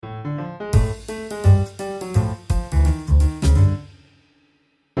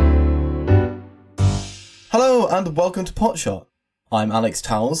Hello and welcome to Potshot. I'm Alex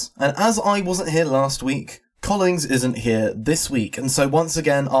Towles, and as I wasn't here last week, Collings isn't here this week, and so once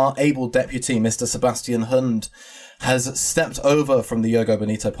again our able deputy, Mr. Sebastian Hund, has stepped over from the Yogo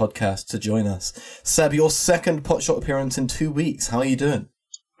Bonito podcast to join us. Seb, your second Potshot appearance in 2 weeks. How are you doing?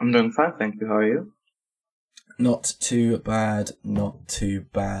 I'm doing fine, thank you. How are you? Not too bad, not too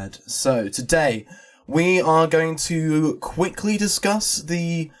bad. So, today we are going to quickly discuss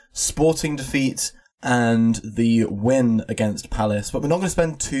the Sporting defeat and the win against Palace, but we're not going to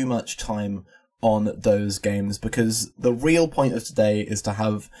spend too much time on those games because the real point of today is to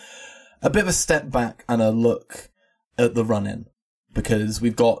have a bit of a step back and a look at the run-in, because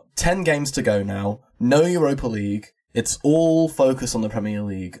we've got 10 games to go now, no Europa League, it's all focused on the Premier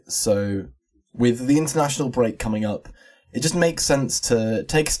League, so with the international break coming up, it just makes sense to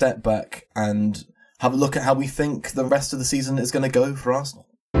take a step back and have a look at how we think the rest of the season is going to go for Arsenal.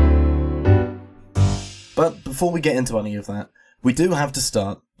 But before we get into any of that, we do have to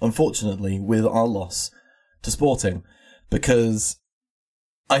start, unfortunately, with our loss to Sporting, because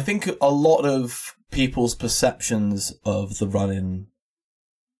I think a lot of people's perceptions of the run-in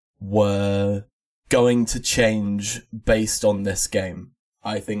were going to change based on this game.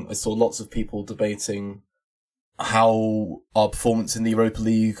 I think I saw lots of people debating how our performance in the Europa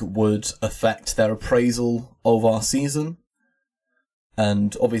League would affect their appraisal of our season,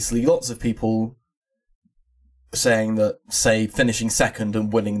 and obviously lots of people saying that, say, finishing second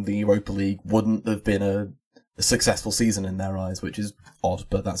and winning the Europa League wouldn't have been a successful season in their eyes, which is odd,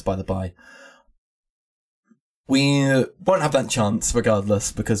 but that's by the by. We won't have that chance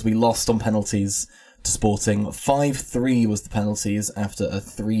regardless, because we lost on penalties to Sporting. 5-3 was the penalties after a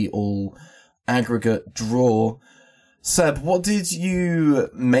 3-3 aggregate draw. Seb, what did you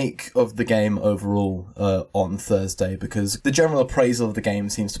make of the game overall on Thursday? Because the general appraisal of the game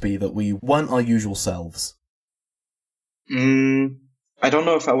seems to be that we weren't our usual selves. I don't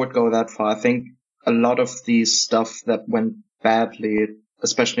know if I would go that far. I think a lot of the stuff that went badly,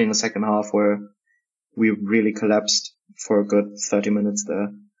 especially in the second half where we really collapsed for a good 30 minutes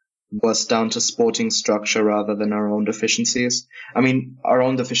there, was down to Sporting structure rather than our own deficiencies. I mean, our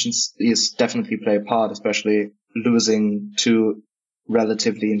own deficiencies definitely play a part, especially losing two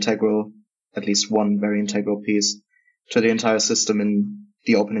relatively integral, at least one very integral piece to the entire system in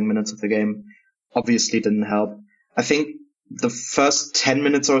the opening minutes of the game. Obviously didn't help. I think the first 10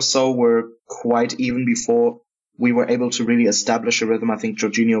 minutes or so were quite even before we were able to really establish a rhythm. I think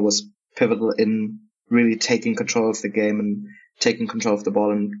Jorginho was pivotal in really taking control of the game and taking control of the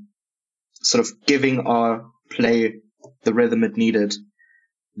ball and sort of giving our play the rhythm it needed.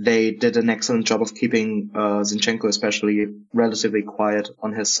 They did an excellent job of keeping Zinchenko especially relatively quiet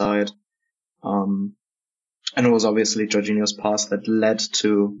on his side. And it was obviously Jorginho's pass that led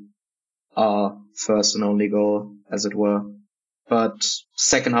to our first and only goal, as it were. But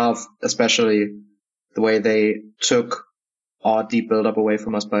second half, especially, the way they took our deep build-up away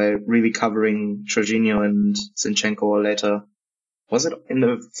from us by really covering Jorginho and Zinchenko or later. Was it in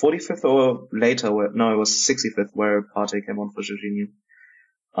the 45th or later? No, it was 65th where Partey came on for Jorginho.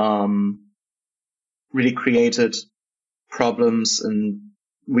 Really created problems and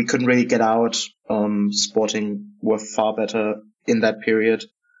we couldn't really get out. Sporting were far better in that period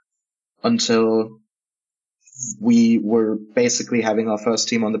until we were basically having our first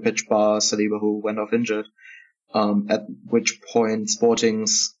team on the pitch bar Saliba, who went off injured, at which point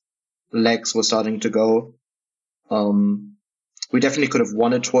Sporting's legs were starting to go. We definitely could have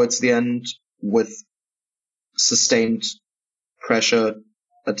won it towards the end with sustained pressure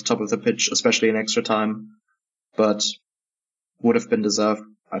at the top of the pitch, especially in extra time, but would have been deserved.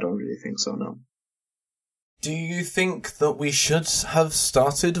 I don't really think so, no. Do you think that we should have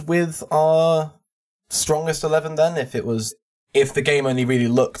started with our strongest 11 then, if the game only really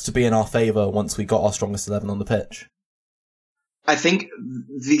looked to be in our favour once we got our strongest 11 on the pitch? I think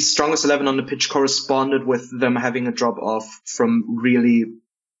the strongest 11 on the pitch corresponded with them having a drop off from really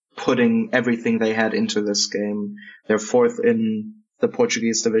putting everything they had into this game. They're fourth in the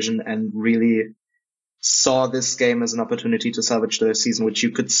Portuguese division and really saw this game as an opportunity to salvage their season, which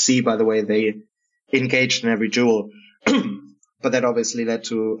you could see by the way they engaged in every duel. But that obviously led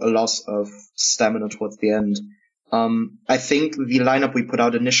to a loss of stamina towards the end. I think the lineup we put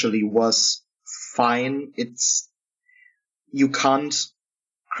out initially was fine. You can't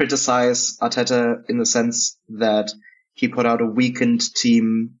criticize Arteta in the sense that he put out a weakened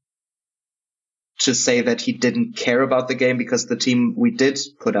team to say that he didn't care about the game, because the team we did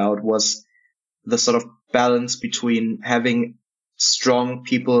put out was the sort of balance between having strong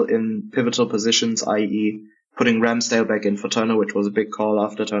people in pivotal positions, i.e. putting Ramsdale back in for Turner, which was a big call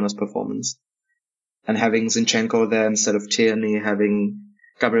after Turner's performance, and having Zinchenko there instead of Tierney, having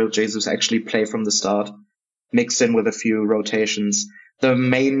Gabriel Jesus actually play from the start, mixed in with a few rotations. The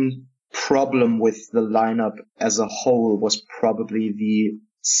main problem with the lineup as a whole was probably the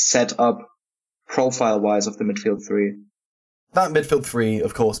setup profile-wise of the midfield three. That midfield three,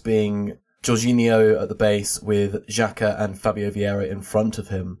 of course, being Jorginho at the base with Xhaka and Fabio Vieira in front of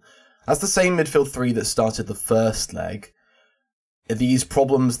him. That's the same midfield three that started the first leg. Are these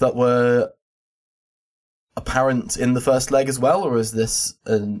problems that were apparent in the first leg as well, or is this,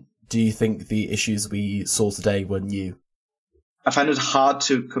 do you think the issues we saw today were new? I find it hard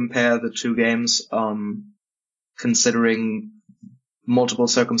to compare the two games, considering multiple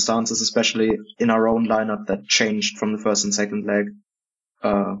circumstances, especially in our own lineup that changed from the first and second leg.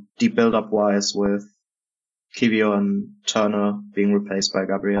 Deep build-up wise, with Kivio and Turner being replaced by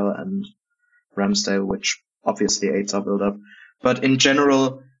Gabriel and Ramsdale, which obviously aids our build-up. But in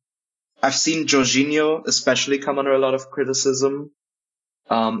general, I've seen Jorginho especially come under a lot of criticism,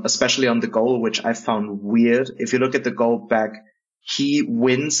 especially on the goal, which I found weird. If you look at the goal back, he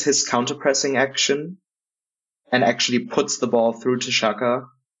wins his counter-pressing action and actually puts the ball through to Xhaka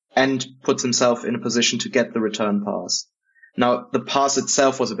and puts himself in a position to get the return pass. Now, the pass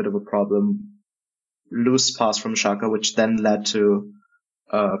itself was a bit of a problem. Loose pass from Xhaka, which then led to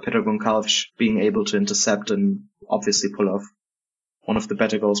Petr Goncalves being able to intercept and obviously pull off one of the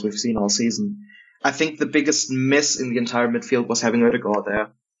better goals we've seen all season. I think the biggest miss in the entire midfield was having Ødegaard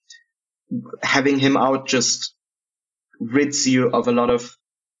there. Having him out just rids you of a lot of,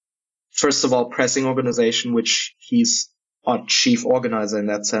 first of all, pressing organization, which he's our chief organizer in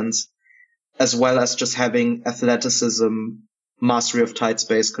that sense, as well as just having athleticism, mastery of tight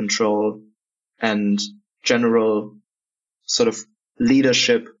space control, and general sort of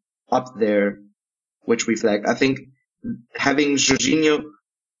leadership up there, which we flagged. I think having Jorginho,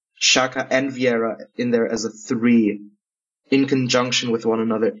 Xhaka, and Vieira in there as a three in conjunction with one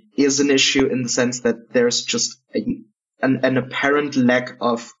another is an issue in the sense that there's just an apparent lack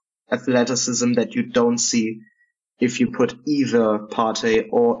of athleticism that you don't see if you put either Partey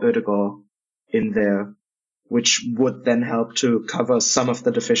or Ødegaard in there, which would then help to cover some of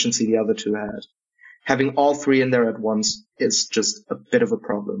the deficiency the other two had. Having all three in there at once is just a bit of a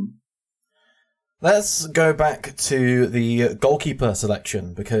problem. Let's go back to the goalkeeper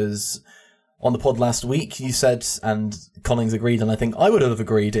selection, because on the pod last week you said, and Collins agreed, and I think I would have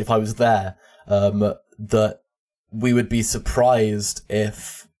agreed if I was there, that we would be surprised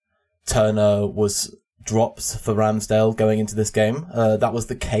if Turner was dropped for Ramsdale going into this game. That was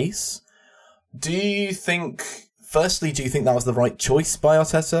the case. Firstly, do you think that was the right choice by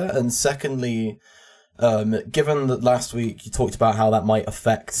Arteta? And secondly, given that last week you talked about how that might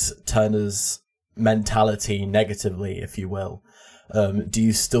affect Turner's mentality negatively, if you will, do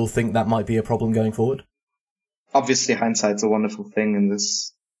you still think that might be a problem going forward? Obviously, hindsight's a wonderful thing in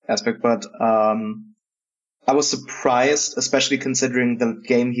this aspect, but I was surprised, especially considering the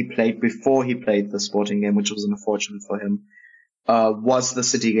game he played before he played the Sporting game, which was unfortunate for him, was the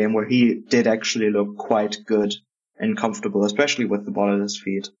City game, where he did actually look quite good and comfortable, especially with the ball at his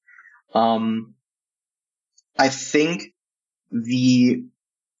feet. I think the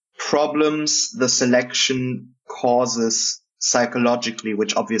problems the selection causes psychologically,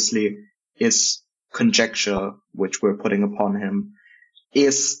 which obviously is conjecture, which we're putting upon him,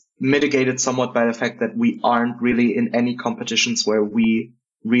 is mitigated somewhat by the fact that we aren't really in any competitions where we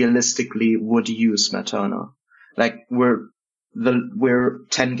realistically would use Matt Turner. Like, we're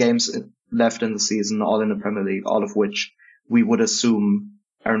 10 games left in the season, all in the Premier League, all of which we would assume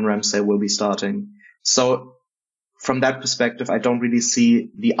Aaron Ramsdale will be starting. So from that perspective, I don't really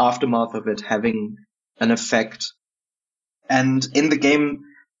see the aftermath of it having an effect. And in the game,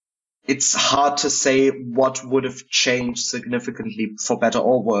 it's hard to say what would have changed significantly for better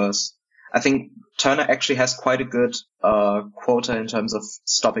or worse. I think Turner actually has quite a good quota in terms of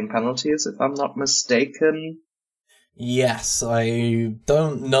stopping penalties, if I'm not mistaken. Yes, I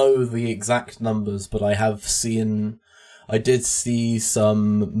don't know the exact numbers, but I did see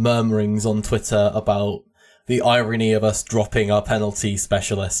some murmurings on Twitter about the irony of us dropping our penalty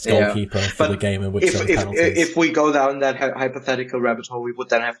specialist goalkeeper for the game in which there were penalties. If we go down that hypothetical rabbit hole, we would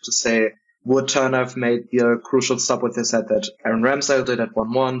then have to say, would Turner have made the crucial stop with his head that Aaron Ramsdale did at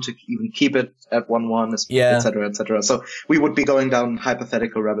 1-1 to even keep it at 1-1, etc., etc. So we would be going down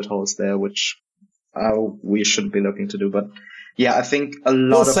hypothetical rabbit holes there, which we shouldn't be looking to do. But yeah, I think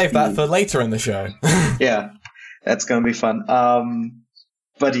we'll save that for later in the show. Yeah, that's going to be fun.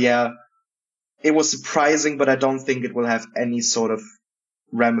 But yeah, it was surprising, but I don't think it will have any sort of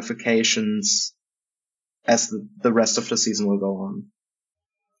ramifications as the rest of the season will go on.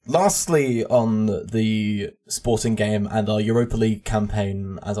 lastly, on the Sporting game and our Europa League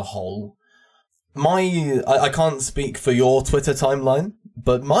campaign as a whole, I can't speak for your Twitter timeline,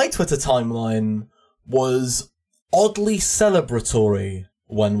 but my Twitter timeline was oddly celebratory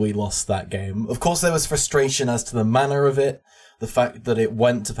when we lost that game. Of course, there was frustration as to the manner of it, the fact that it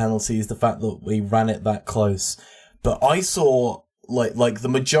went to penalties, the fact that we ran it that close. But I saw, like the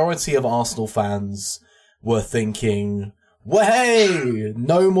majority of Arsenal fans were thinking, well, hey,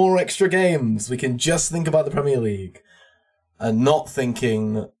 no more extra games. We can just think about the Premier League. And not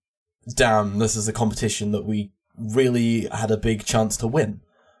thinking, damn, this is a competition that we really had a big chance to win.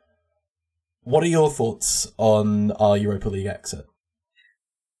 What are your thoughts on our Europa League exit?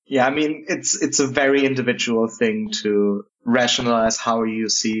 Yeah, I mean, it's a very individual thing to rationalize how you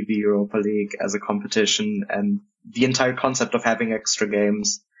see the Europa League as a competition and the entire concept of having extra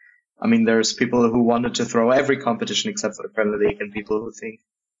games. I mean, there's people who wanted to throw every competition except for the Premier League and people who think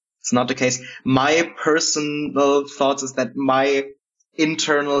it's not the case. My personal thoughts is that my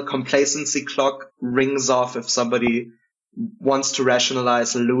internal complacency clock rings off if somebody wants to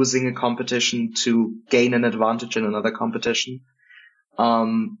rationalize losing a competition to gain an advantage in another competition.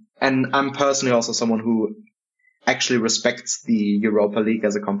 And I'm personally also someone who actually respects the Europa League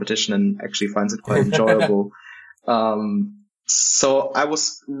as a competition and actually finds it quite enjoyable. So I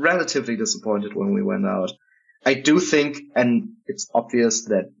was relatively disappointed when we went out. I do think, and it's obvious,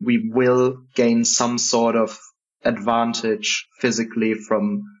 that we will gain some sort of advantage physically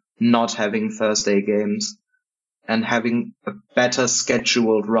from not having Thursday games and having a better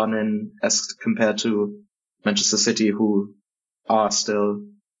scheduled run-in as compared to Manchester City, who are still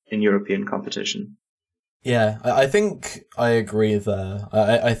in European competition. Yeah, I think I agree there.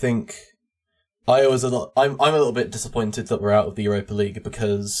 I think I'm a little bit disappointed that we're out of the Europa League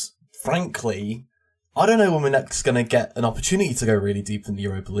because, frankly, I don't know when we're next going to get an opportunity to go really deep in the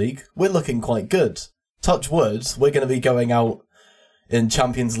Europa League. We're looking quite good. Touch wood, we're going to be going out in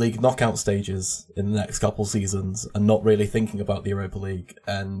Champions League knockout stages in the next couple seasons and not really thinking about the Europa League.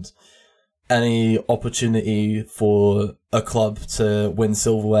 And any opportunity for a club to win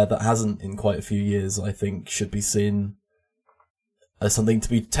silverware that hasn't in quite a few years, I think, should be seen as something to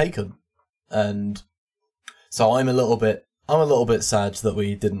be taken. And so I'm a little bit sad that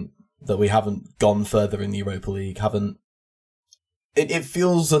we haven't gone further in the Europa League. It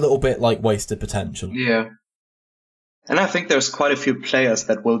feels a little bit like wasted potential. Yeah. And I think there's quite a few players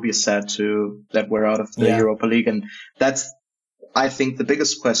that will be sad too that we're out of the Europa League. And that's, I think, the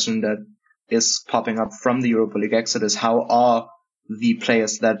biggest question that is popping up from the Europa League exit is how are the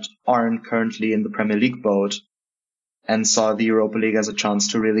players that aren't currently in the Premier League boat and saw the Europa League as a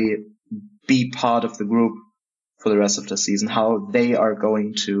chance to really be part of the group for the rest of the season, how they are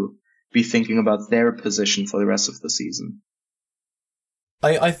going to be thinking about their position for the rest of the season.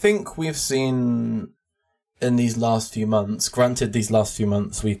 I think we've seen in these last few months, granted these last few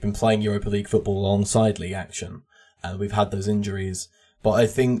months we've been playing Europa League football alongside league action and we've had those injuries, but I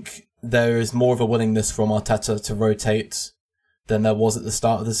think there is more of a willingness from Arteta to rotate than there was at the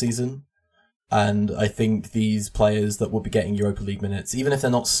start of the season. And I think these players that will be getting Europa League minutes, even if they're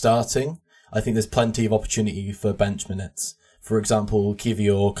not starting, I think there's plenty of opportunity for bench minutes. For example,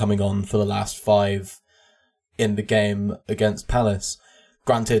 Kivior coming on for the last 5 in the game against Palace.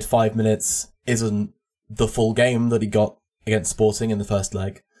 Granted, 5 minutes isn't the full game that he got against Sporting in the first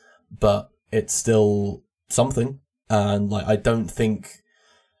leg, but it's still something. And I don't think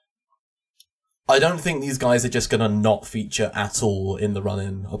these guys are just going to not feature at all in the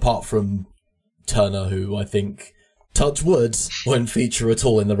run-in, apart from Turner, who I think, touch wood, won't feature at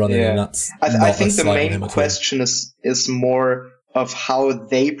all in the run-in. And that's I think the main question is more of how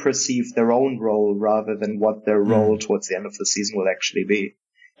they perceive their own role rather than what their role towards the end of the season will actually be.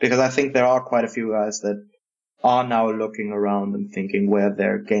 Because I think there are quite a few guys that are now looking around and thinking where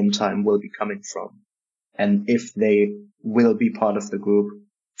their game time will be coming from. And if they will be part of the group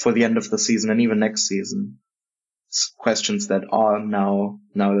for the end of the season and even next season. It's questions that are now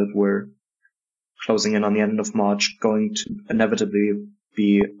that we're closing in on the end of March, going to inevitably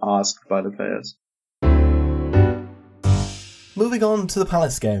be asked by the players. Moving on to the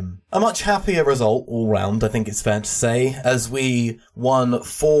Palace game. A much happier result all round, I think it's fair to say, as we won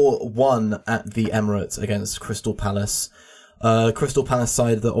 4-1 at the Emirates against Crystal Palace. Crystal Palace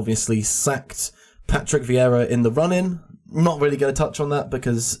side that obviously sacked Patrick Vieira in the run-in. Not really going to touch on that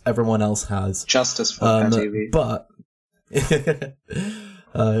because everyone else has. Justice for TV. But it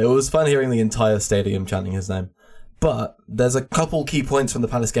was fun hearing the entire stadium chanting his name. But there's a couple key points from the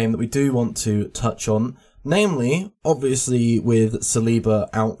Palace game that we do want to touch on. Namely, obviously, with Saliba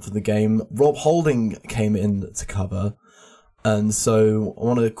out for the game, Rob Holding came in to cover. And so I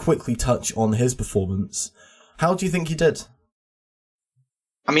want to quickly touch on his performance. How do you think he did?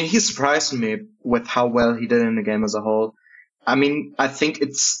 I mean, he surprised me with how well he did in the game as a whole. I mean, I think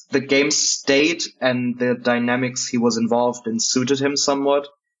it's the game state and the dynamics he was involved in suited him somewhat,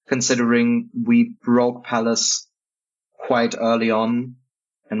 considering we broke Palace quite early on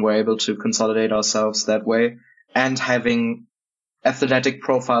and were able to consolidate ourselves that way. And having athletic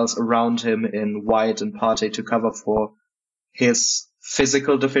profiles around him in White and Partey to cover for his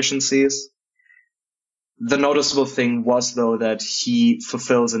physical deficiencies. The noticeable thing was, though, that he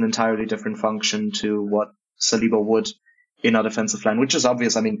fulfills an entirely different function to what Saliba would in our defensive line, which is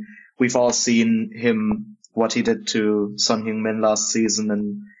obvious. I mean, we've all seen him, what he did to Son Heung-min last season,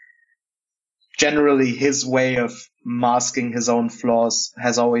 and generally his way of masking his own flaws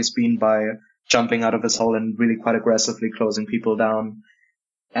has always been by jumping out of his hole and really quite aggressively closing people down.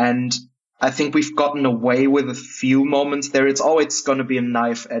 And I think we've gotten away with a few moments there. It's always going to be a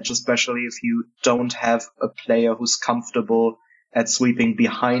knife edge, especially if you don't have a player who's comfortable at sweeping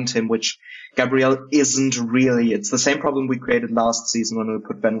behind him, which Gabriel isn't really. It's the same problem we created last season when we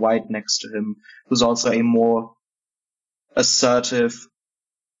put Ben White next to him, who's also a more assertive,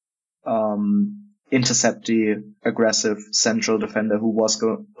 intercepty, aggressive central defender who was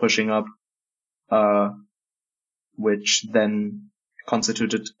pushing up, which then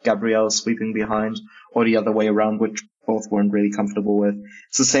constituted Gabriel sweeping behind, or the other way around, which both weren't really comfortable with.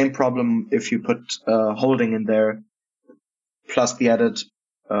 It's the same problem if you put Holding in there, plus the added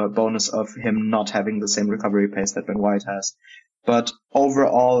bonus of him not having the same recovery pace that Ben White has. But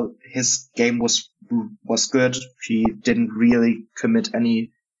overall, his game was good. He didn't really commit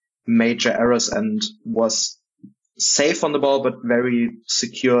any major errors and was safe on the ball, but very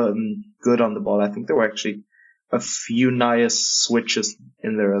secure and good on the ball. I think there were actually a few nice switches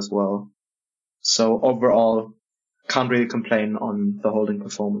in there as well. So overall, can't really complain on the Holding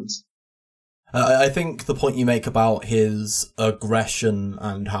performance. I think the point you make about his aggression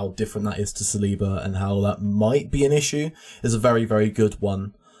and how different that is to Saliba and how that might be an issue is a very, very good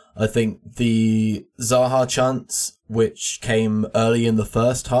one. I think the Zaha chance, which came early in the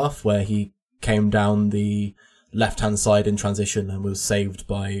first half, where he came down the left-hand side in transition and was saved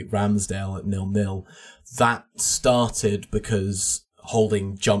by Ramsdale at 0-0, that started because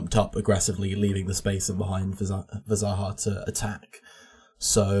Holding jumped up aggressively, leaving the space in behind for Zaha to attack.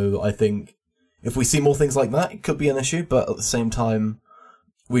 So I think if we see more things like that, it could be an issue, but at the same time,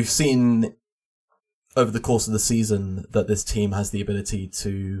 we've seen over the course of the season that this team has the ability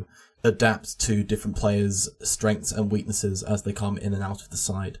to adapt to different players' strengths and weaknesses as they come in and out of the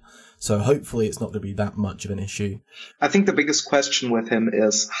side. So hopefully it's not going to be that much of an issue. I think the biggest question with him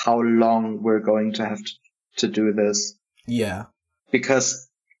is how long we're going to have to do this. Yeah. Because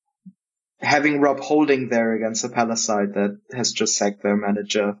having Rob Holding there against a Palace side that has just sacked their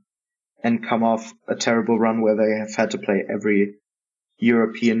manager and come off a terrible run where they have had to play every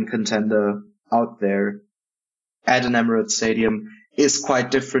European contender out there at an Emirates Stadium is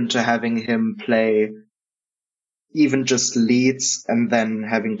quite different to having him play even just Leeds and then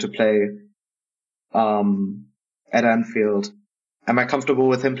having to play at Anfield. Am I comfortable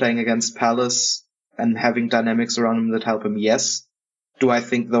with him playing against Palace and having dynamics around him that help him? Yes. Do I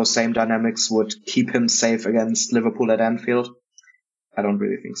think those same dynamics would keep him safe against Liverpool at Anfield? I don't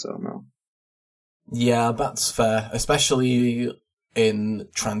really think so, no. Yeah, that's fair, especially in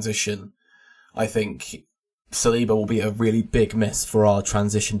transition. I think Saliba will be a really big miss for our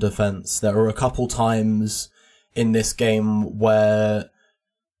transition defence. There are a couple times in this game where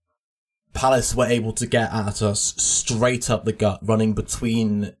Palace were able to get at us straight up the gut, running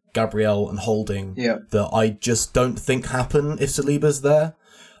between Gabriel and Holding, that I just don't think happen if Saliba's there.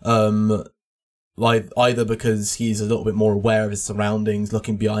 Either because he's a little bit more aware of his surroundings,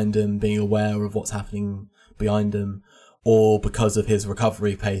 looking behind him, being aware of what's happening behind him, or because of his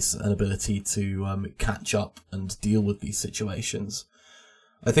recovery pace and ability to catch up and deal with these situations.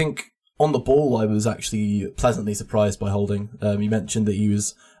 I think on the ball, I was actually pleasantly surprised by Holding. You mentioned that he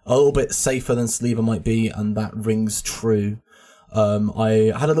was a little bit safer than Saliba might be, and that rings true.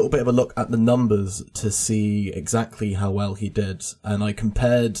 I had a little bit of a look at the numbers to see exactly how well he did, and I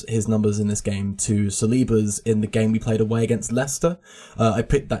compared his numbers in this game to Saliba's in the game we played away against Leicester. I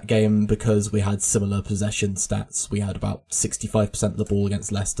picked that game because we had similar possession stats. We had about 65% of the ball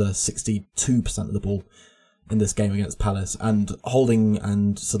against Leicester, 62% of the ball in this game against Palace, and Holding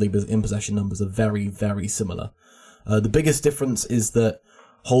and Saliba's in possession numbers are very, very similar. The biggest difference is that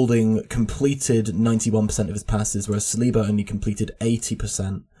Holding completed 91% of his passes, whereas Saliba only completed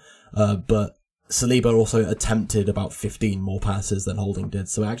 80%. But Saliba also attempted about 15 more passes than Holding did,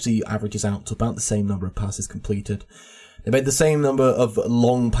 so it actually averages out to about the same number of passes completed. They made the same number of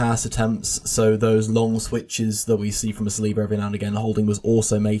long pass attempts, so those long switches that we see from Saliba every now and again, Holding was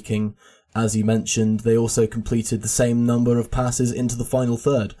also making, as you mentioned. They also completed the same number of passes into the final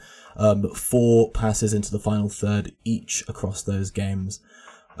third. 4 passes into the final third each across those games.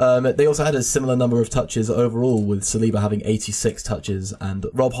 They also had a similar number of touches overall, with Saliba having 86 touches and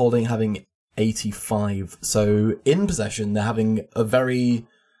Rob Holding having 85. So in possession, they're having a very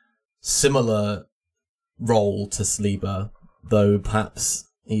similar role to Saliba, though perhaps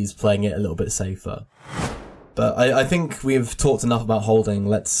he's playing it a little bit safer. But I think we've talked enough about Holding.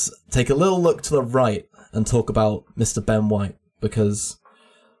 Let's take a little look to the right and talk about Mr. Ben White, because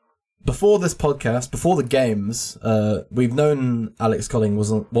before this podcast, before the games, we've known Alex Colling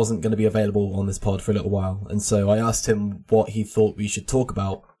wasn't going to be available on this pod for a little while, and so I asked him what he thought we should talk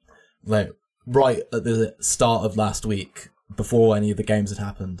about, like right at the start of last week, before any of the games had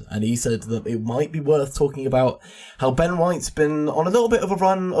happened, and he said that it might be worth talking about how Ben White's been on a little bit of a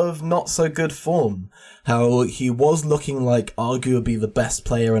run of not so good form, how he was looking like arguably the best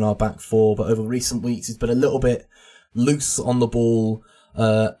player in our back four, but over recent weeks he's been a little bit loose on the ball,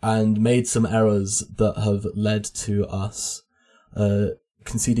 and made some errors that have led to us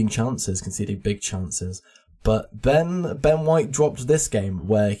conceding big chances. But Ben White dropped this game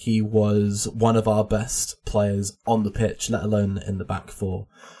where he was one of our best players on the pitch, let alone in the back four.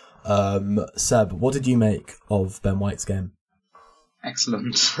 Seb, what did you make of Ben White's game?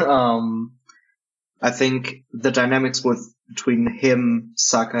 Excellent. I think the dynamics between him,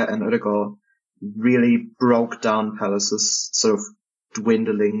 Saka, and Odegaard really broke down Palace's sort of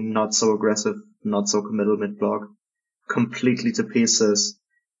dwindling, not so aggressive, not so committal mid-block completely to pieces.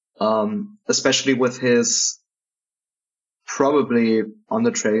 Especially with his probably on the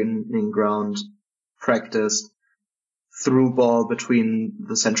training ground practiced through ball between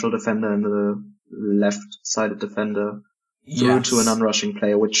the central defender and the left-sided defender through to an unrushing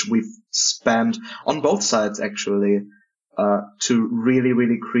player, which we've spammed on both sides actually, to really,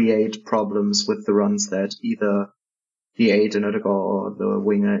 really create problems with the runs that either the 8 in Odegaard or the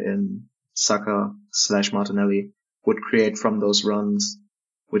winger in Saka/Martinelli would create from those runs,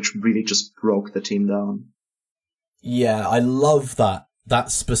 which really just broke the team down. Yeah, I love that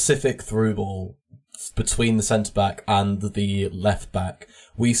specific through ball between the centre-back and the left-back.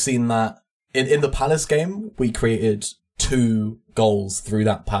 We've seen that in the Palace game, we created 2 goals through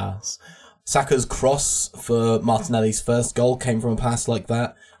that pass. Saka's cross for Martinelli's first goal came from a pass like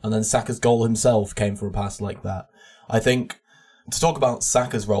that, and then Saka's goal himself came from a pass like that. I think, to talk about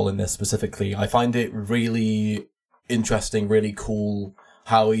Saka's role in this specifically, I find it really interesting, really cool,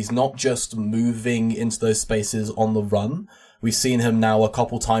 how he's not just moving into those spaces on the run. We've seen him now a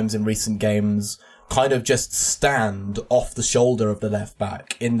couple times in recent games kind of just stand off the shoulder of the left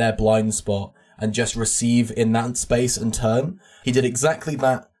back in their blind spot and just receive in that space and turn. He did exactly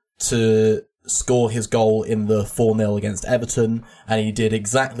that to score his goal in the 4-0 against Everton, and he did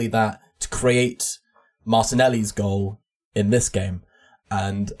exactly that to create Martinelli's goal in this game.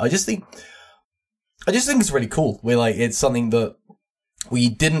 And I just think it's really cool. It's something that we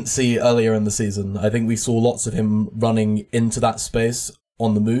didn't see earlier in the season. I think we saw lots of him running into that space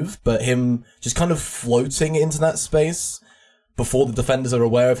on the move, but him just kind of floating into that space before the defenders are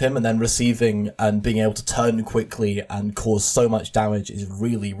aware of him and then receiving and being able to turn quickly and cause so much damage is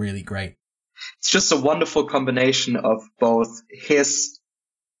really, really great. It's just a wonderful combination of both his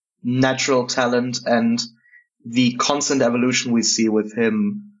natural talent and the constant evolution we see with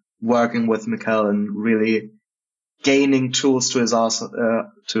him working with Mikel and really gaining tools to his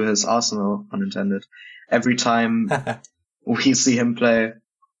arsenal, unintended, every time we see him play.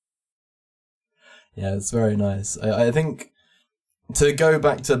 Yeah, it's very nice. I think, to go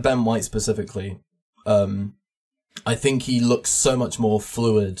back to Ben White specifically, I think he looks so much more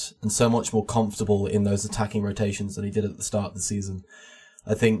fluid and so much more comfortable in those attacking rotations than he did at the start of the season.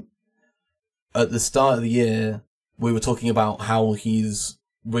 I think at the start of the year, we were talking about how he's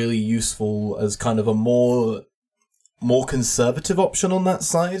really useful as kind of a more conservative option on that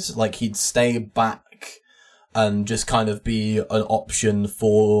side. Like, he'd stay back and just kind of be an option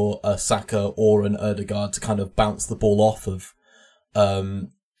for a Saka or an Odegaard to kind of bounce the ball off of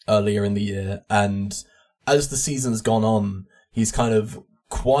earlier in the year. And as the season's gone on, he's kind of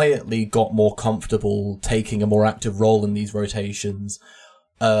quietly got more comfortable taking a more active role in these rotations.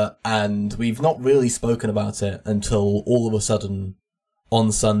 And we've not really spoken about it until all of a sudden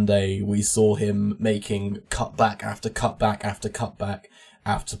on Sunday we saw him making cutback after cutback after cutback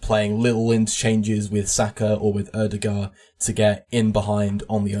after playing little interchanges with Saka or with Odegaard to get in behind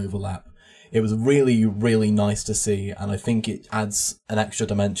on the overlap. It was really, really nice to see, and I think it adds an extra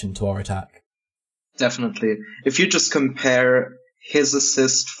dimension to our attack. Definitely. If you just compare his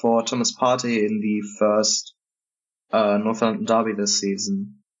assist for Thomas Partey in the first Northampton derby this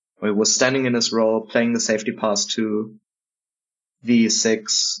season, where he was standing in his role, playing the safety pass to the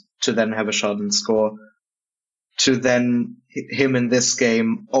 6 to then have a shot and score, to then him in this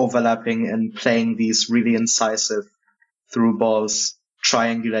game overlapping and playing these really incisive through balls,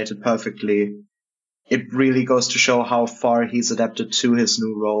 triangulated perfectly. It really goes to show how far he's adapted to his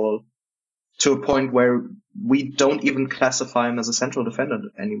new role, to a point where we don't even classify him as a central defender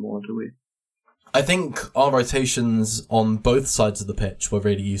anymore, do we? I think our rotations on both sides of the pitch were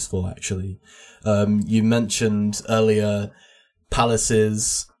really useful, actually. You mentioned earlier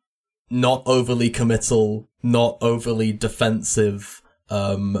Palace's not overly committal, not overly defensive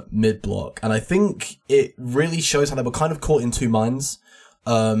mid-block. And I think it really shows how they were kind of caught in two minds.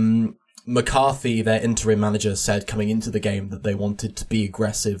 McCarthy, their interim manager, said coming into the game that they wanted to be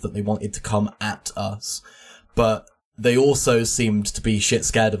aggressive, that they wanted to come at us. But they also seemed to be shit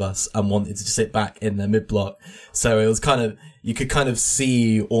scared of us and wanted to sit back in their mid-block. So it was kind of, you could kind of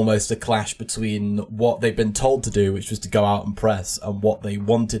see almost a clash between what they'd been told to do, which was to go out and press, and what they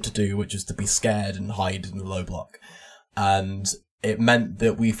wanted to do, which was to be scared and hide in the low block. And it meant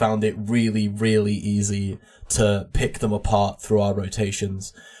that we found it really, really easy to pick them apart through our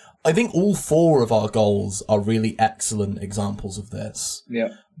rotations. I think all 4 of our goals are really excellent examples of this. Yeah.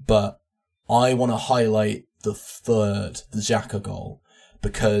 But I want to highlight the third, the Xhaka goal,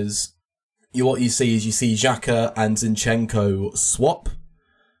 because what you see is you see Xhaka and Zinchenko swap,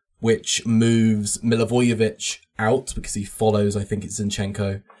 which moves Milivojevic out because he follows, I think it's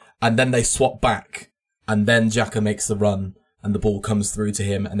Zinchenko, and then they swap back, and then Xhaka makes the run, and the ball comes through to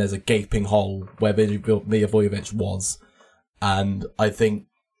him, and there's a gaping hole where Milivojevic was. And I think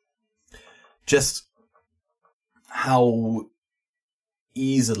just how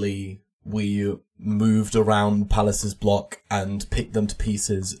easily we moved around Palace's block and picked them to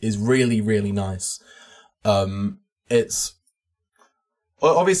pieces is really, really nice. It's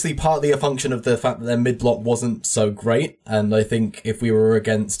obviously partly a function of the fact that their mid-block wasn't so great, and I think if we were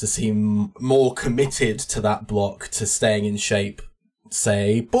against a team more committed to that block, to staying in shape,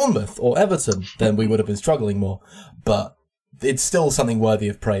 say Bournemouth or Everton, then we would have been struggling more. But it's still something worthy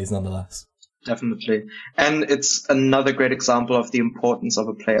of praise nonetheless. Definitely. And it's another great example of the importance of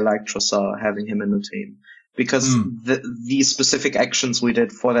a player like Trossard, having him in the team. Because the specific actions we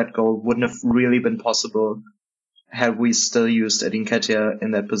did for that goal wouldn't have really been possible had we still used Edin Nketiah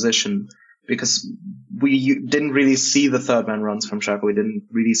in that position. Because we didn't really see the third man runs from Xhaka. We didn't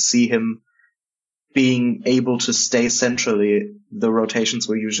really see him being able to stay centrally. The rotations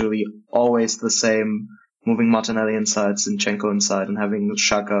were usually always the same, moving Martinelli inside, Zinchenko inside, and having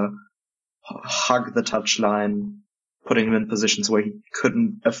Xhaka hug the touchline, putting him in positions where he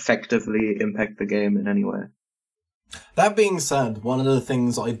couldn't effectively impact the game in any way. That being said, one of the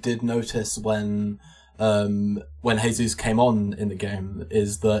things I did notice when Jesus came on in the game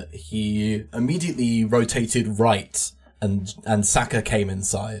is that he immediately rotated right and Saka came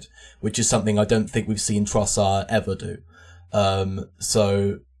inside, which is something I don't think we've seen Trossard ever do.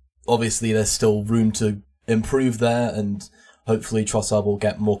 So obviously there's still room to improve there, and hopefully Trossard will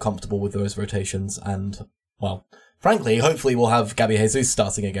get more comfortable with those rotations, and, well, frankly, hopefully we'll have Gabby Jesus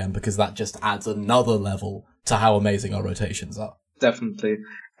starting again, because that just adds another level to how amazing our rotations are. Definitely.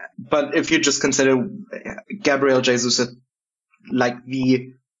 But if you just consider Gabriel Jesus as like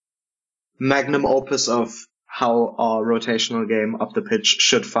the magnum opus of how our rotational game up the pitch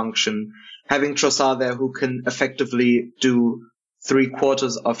should function, having Trossard there who can effectively do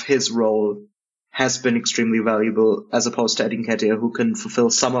 3/4 of his role has been extremely valuable, as opposed to Edin Nketiah, who can fulfill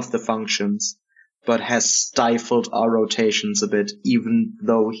some of the functions, but has stifled our rotations a bit, even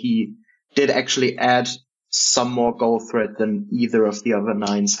though he did actually add some more goal threat than either of the other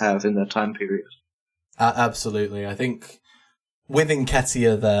 9s have in that time period. Absolutely. I think with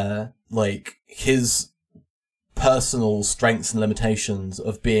Nketiah there, like, his personal strengths and limitations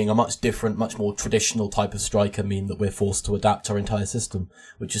of being a much different, much more traditional type of striker mean that we're forced to adapt our entire system,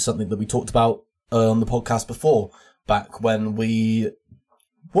 which is something that we talked about on the podcast before, back when we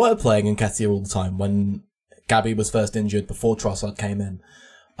were playing Nketiah all the time, when Gabby was first injured before Trossard came in.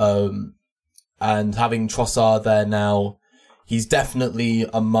 And having Trossard there now, he's definitely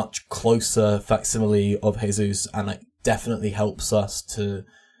a much closer facsimile of Jesus, and it definitely helps us to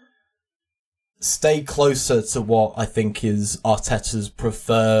stay closer to what I think is Arteta's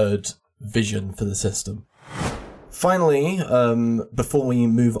preferred vision for the system. Finally, before we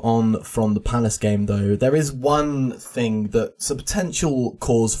move on from the Palace game though, there is one thing that's a potential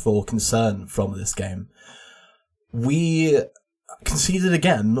cause for concern from this game. We conceded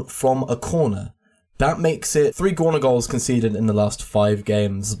again from a corner, That makes it 3 corner goals conceded in the last 5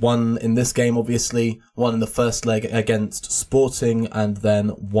 games. 1 in this game, obviously, 1 in the first leg against Sporting, and then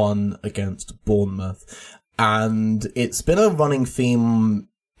 1 against Bournemouth. And it's been a running theme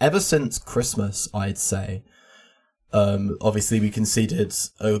ever since Christmas, I'd say. Obviously, we conceded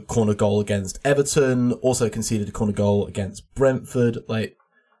a corner goal against Everton, also conceded a corner goal against Brentford.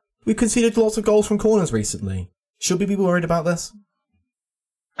 We've conceded lots of goals from corners recently. Should we be worried about this?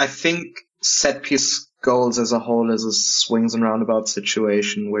 I think set-piece goals as a whole is a swings and roundabouts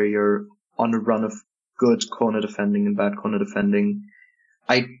situation where you're on a run of good corner defending and bad corner defending.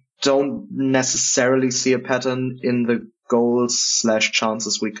 I don't necessarily see a pattern in the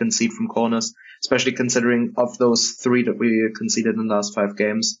goals/chances we concede from corners, especially considering of those 3 that we conceded in the last 5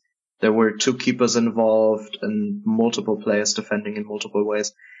 games, there were 2 keepers involved and multiple players defending in multiple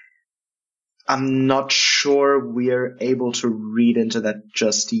ways. I'm not sure we're able to read into that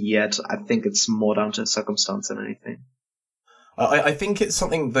just yet. I think it's more down to circumstance than anything. I think it's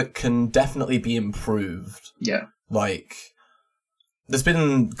something that can definitely be improved. Yeah. There's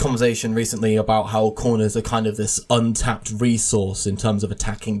been conversation recently about how corners are kind of this untapped resource in terms of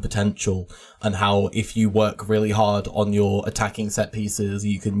attacking potential, and how if you work really hard on your attacking set pieces,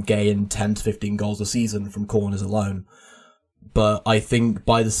 you can gain 10 to 15 goals a season from corners alone. But I think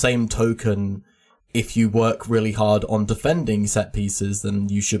by the same token, if you work really hard on defending set pieces, then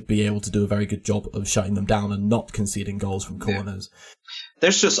you should be able to do a very good job of shutting them down and not conceding goals from corners. Yeah.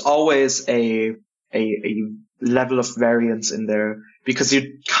 There's just always a level of variance in there, because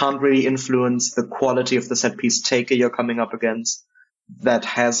you can't really influence the quality of the set piece taker you're coming up against. That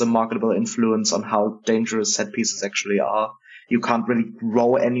has a marketable influence on how dangerous set pieces actually are. You can't really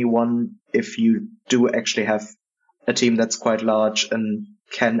grow anyone if you do actually have a team that's quite large and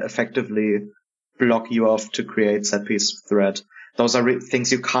can effectively block you off to create set piece threat. Those are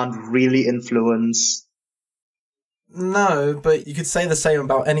things you can't really influence. No, but you could say the same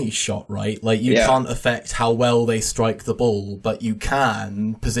about any shot, right? You can't affect how well they strike the ball, but you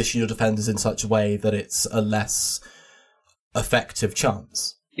can position your defenders in such a way that it's a less effective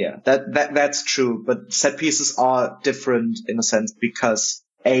chance. Yeah, that's true, but set pieces are different in a sense because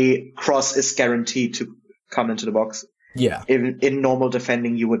a cross is guaranteed to come into the box. Yeah. In normal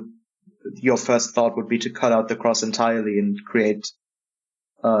defending, your first thought would be to cut out the cross entirely and create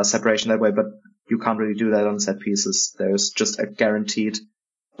separation that way, but you can't really do that on set pieces. There's just a guaranteed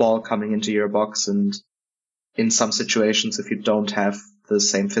ball coming into your box, and in some situations, if you don't have the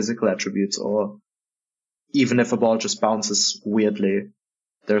same physical attributes, or even if a ball just bounces weirdly,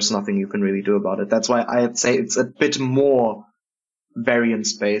 there's nothing you can really do about it. That's why I'd say it's a bit more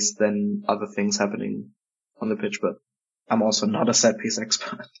variance-based than other things happening on the pitch, but I'm also not a set-piece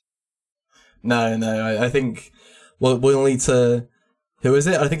expert. No, I think we'll need to... Who is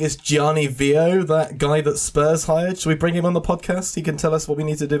it? I think it's Gianni Vio, that guy that Spurs hired. Should we bring him on the podcast? He can tell us what we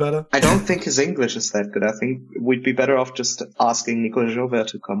need to do better. I don't think his English is that good. I think we'd be better off just asking Nico Jover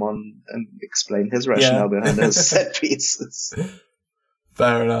to come on and explain his rationale behind his set pieces.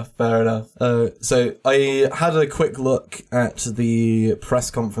 Fair enough. So I had a quick look at the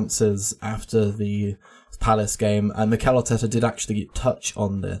press conferences after the Palace game, and Mikel Arteta did actually touch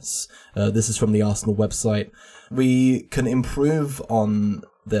on this. This is from the Arsenal website. We can improve on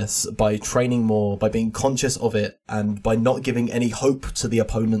this by training more, by being conscious of it, and by not giving any hope to the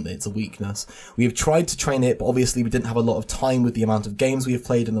opponent that it's a weakness. We have tried to train it, but obviously we didn't have a lot of time with the amount of games we have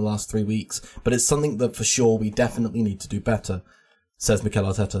played in the last 3 weeks, but it's something that for sure we definitely need to do better, says Mikel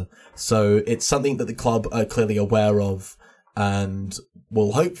Arteta. So it's something that the club are clearly aware of, and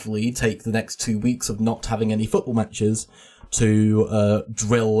will hopefully take the next 2 weeks of not having any football matches to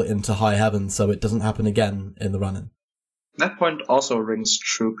drill into high heaven so it doesn't happen again in the run-in. That point also rings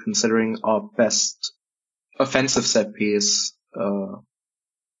true considering our best offensive set piece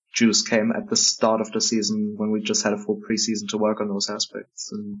juice came at the start of the season when we just had a full preseason to work on those aspects,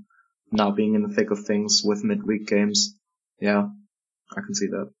 and now being in the thick of things with midweek games, yeah, I can see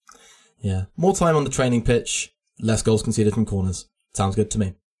that. Yeah, more time on the training pitch, less goals conceded from corners. Sounds good to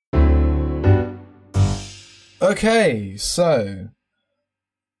me. Okay, so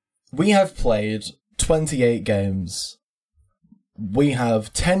we have played 28 games. We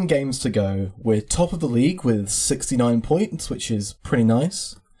have 10 games to go. We're top of the league with 69 points, which is pretty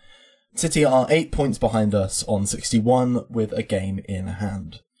nice. City are 8 points behind us on 61 with a game in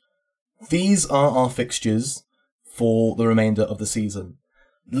hand. These are our fixtures for the remainder of the season.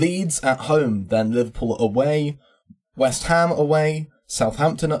 Leeds at home, then Liverpool away, West Ham away,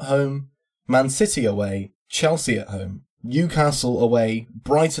 Southampton at home, Man City away, Chelsea at home, Newcastle away,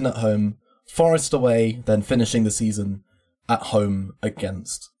 Brighton at home, Forest away, then finishing the season at home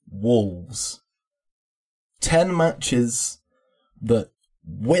against Wolves. 10 matches that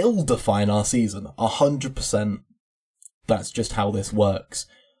will define our season. 100%. That's just how this works.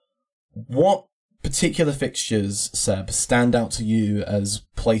 What particular fixtures, Seb, stand out to you as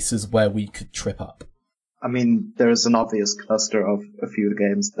places where we could trip up? I mean, there's an obvious cluster of a few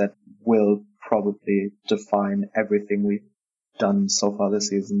games that will probably define everything we've done so far this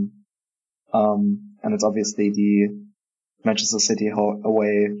season. And it's obviously the Manchester City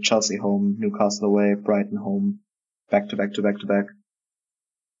away, Chelsea home, Newcastle away, Brighton home, back to back to back to back.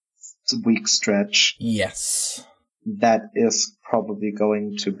 It's a week stretch. Yes. That is probably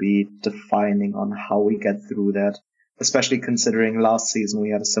going to be defining on how we get through that, especially considering last season we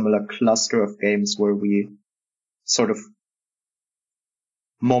had a similar cluster of games where we sort of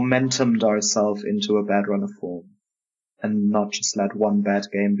momentumed ourselves into a bad run of form and not just let one bad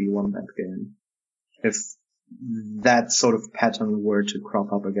game be one bad game. If that sort of pattern were to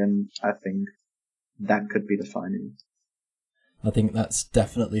crop up again, I think that could be defining. I think that's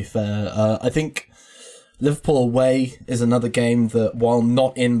definitely fair. I think Liverpool away is another game that, while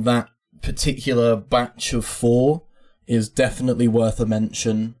not in that particular batch of 4, is definitely worth a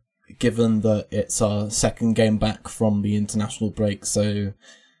mention, given that it's our second game back from the international break. So,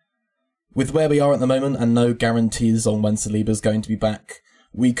 with where we are at the moment and no guarantees on when Saliba's going to be back,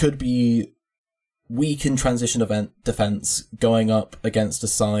 we could be weak in transition defence going up against a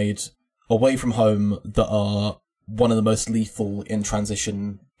side away from home that are one of the most lethal in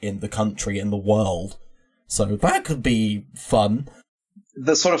transition in the country, in the world. So that could be fun.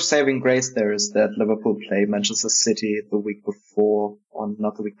 The sort of saving grace there is that Liverpool play Manchester City the week before, or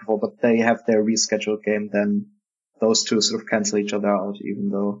not the week before, but they have their rescheduled game, then those two sort of cancel each other out, even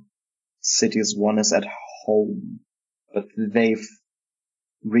though City's one is at home. But they've,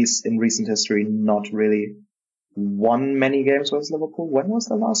 in recent history, not really won many games versus Liverpool. When was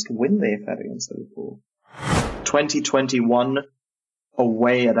the last win they've had against Liverpool? 2021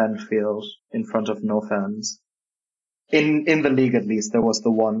 away at Anfield in front of no fans. In the league, at least, there was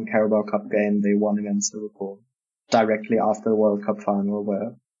the one Carabao Cup game they won against Liverpool directly after the World Cup final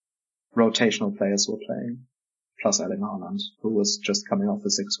where rotational players were playing, plus Erling Haaland, who was just coming off a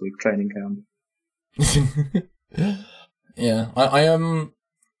 6-week training camp. Yeah, I am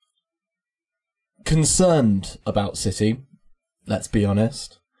concerned about City, let's be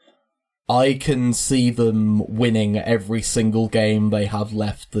honest. I can see them winning every single game they have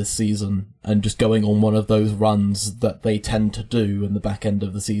left this season and just going on one of those runs that they tend to do in the back end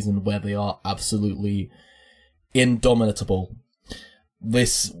of the season where they are absolutely indomitable.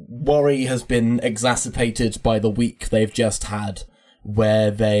 This worry has been exacerbated by the week they've just had,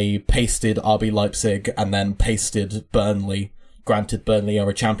 where they pasted RB Leipzig and then pasted Burnley. Granted, Burnley are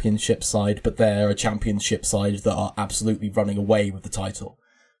a championship side, but they're a championship side that are absolutely running away with the title.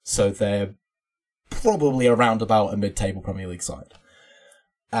 So they're probably around about a mid-table Premier League side.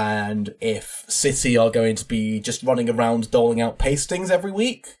 And if City are going to be just running around doling out pastings every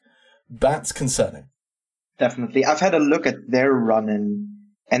week, that's concerning. Definitely. I've had a look at their run-in,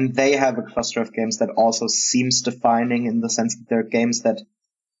 and they have a cluster of games that also seems defining in the sense that they're games that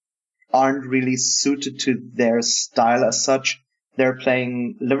aren't really suited to their style as such. They're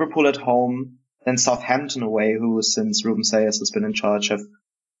playing Liverpool at home, then Southampton away, who, since Ruben Sayers has been in charge, have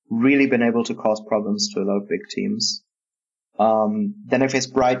really been able to cause problems to a lot of big teams. Then they face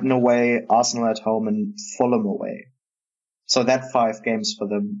Brighton away, Arsenal at home, and Fulham away. So that 5 games for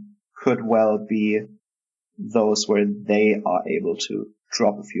them could well be those where they are able to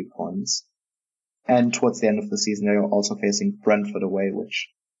drop a few points. And towards the end of the season, they are also facing Brentford away, which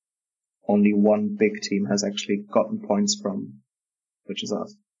only one big team has actually gotten points from, which is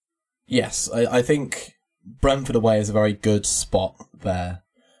us. Yes, I think Brentford away is a very good spot there.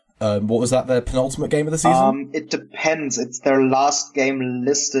 What was that, their penultimate game of the season? It depends. It's their last game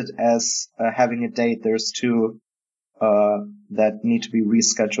listed as having a date. There's 2 that need to be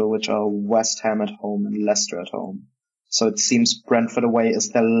rescheduled, which are West Ham at home and Leicester at home. So it seems Brentford away is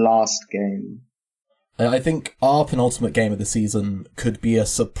their last game. I think our penultimate game of the season could be a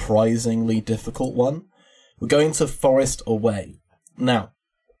surprisingly difficult one. We're going to Forest away. Now,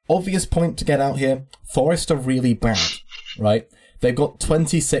 obvious point to get out here, Forest are really bad, right? They've got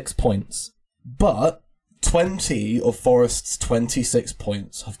 26 points, but 20 of Forest's 26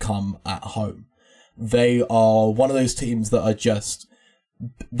 points have come at home. They are one of those teams that are just...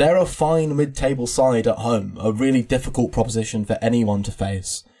 They're a fine mid-table side at home, a really difficult proposition for anyone to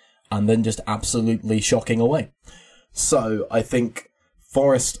face, and then just absolutely shocking away. So I think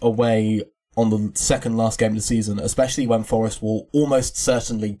Forest away on the second last game of the season, especially when Forest will almost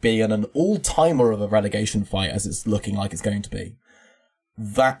certainly be in an all-timer of a relegation fight, as it's looking like it's going to be,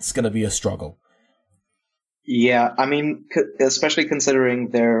 that's going to be a struggle. Yeah, I mean, especially considering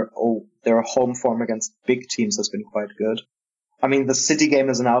their home form against big teams has been quite good. I mean, the City game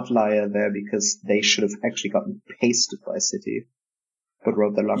is an outlier there because they should have actually gotten pasted by City, but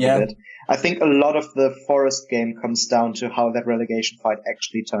rode their luck a Yeah. bit. I think a lot of the Forest game comes down to how that relegation fight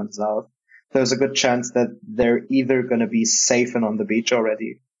actually turns out. There's a good chance that they're either going to be safe and on the beach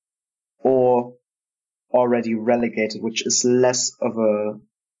already, or already relegated, which is less of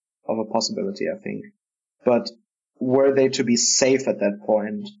a possibility, I think. But were they to be safe at that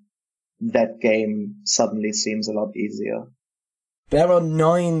point, that game suddenly seems a lot easier. There are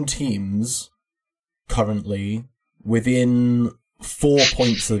 9 teams currently within 4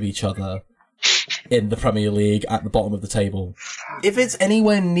 points of each other in the Premier League at the bottom of the table. If it's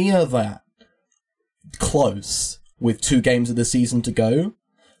anywhere near that close with 2 games of the season to go,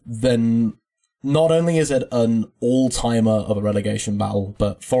 then not only is it an all-timer of a relegation battle,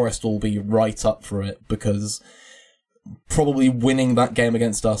 but Forest will be right up for it because probably winning that game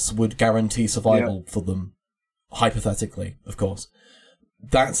against us would guarantee survival for them. Hypothetically, of course.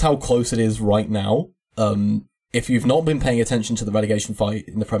 That's how close it is right now. If you've not been paying attention to the relegation fight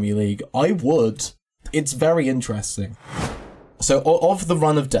in the Premier League, I would. It's very interesting. So, of the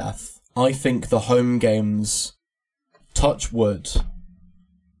run of death, I think the home games, touch wood,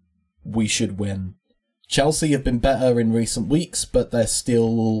 we should win. Chelsea have been better in recent weeks, but they're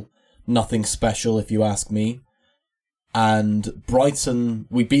still nothing special if you ask me. And Brighton,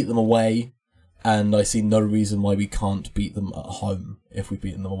 we beat them away, and I see no reason why we can't beat them at home if we've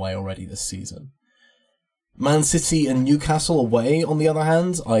beaten them away already this season. Man City and Newcastle away, on the other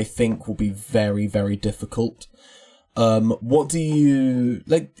hand, I think will be very, very difficult. What do you...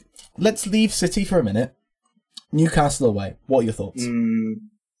 let's leave City for a minute. Newcastle away, what are your thoughts?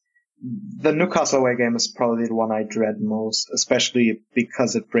 The Newcastle away game is probably the one I dread most, especially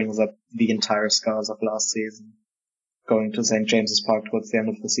because it brings up the entire scars of last season. Going to St. James's Park towards the end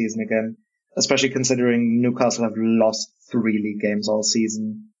of the season again. Especially considering Newcastle have lost 3 league games all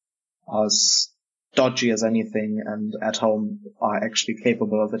season, as dodgy as anything, and at home are actually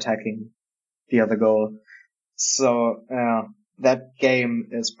capable of attacking the other goal. So, that game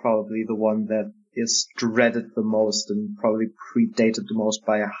is probably the one that is dreaded the most and probably predated the most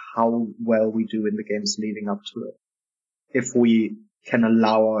by how well we do in the games leading up to it. If we can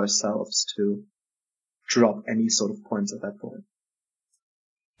allow ourselves to drop any sort of points at that point.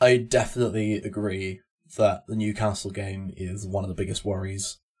 I definitely agree that the Newcastle game is one of the biggest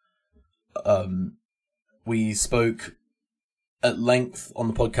worries. We spoke at length on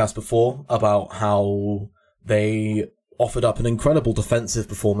the podcast before about how they offered up an incredible defensive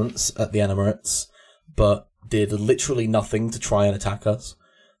performance at the Emirates, but did literally nothing to try and attack us.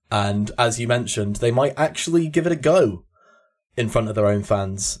 And as you mentioned, they might actually give it a go in front of their own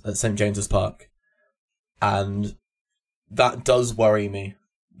fans at St. James's Park. And that does worry me,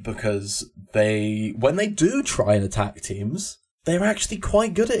 because when they do try and attack teams, they're actually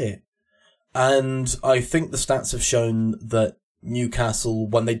quite good at it. And I think the stats have shown that Newcastle,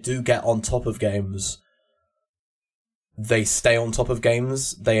 when they do get on top of games, they stay on top of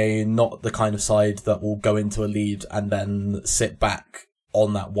games. They're not the kind of side that will go into a lead and then sit back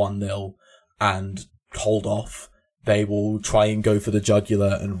on that 1-0 and hold off. They will try and go for the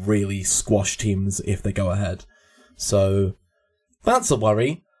jugular and really squash teams if they go ahead. So that's a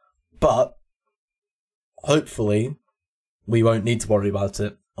worry, but hopefully we won't need to worry about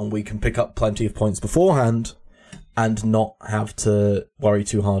it, and we can pick up plenty of points beforehand and not have to worry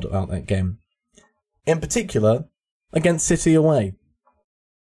too hard about that game. In particular, against City away.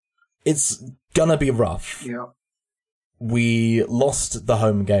 It's gonna be rough. Yeah. We lost the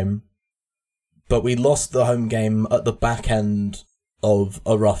home game, but we lost the home game at the back end of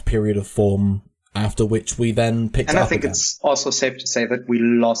a rough period of form, after which we then picked up. And I think again. it's also safe to say that we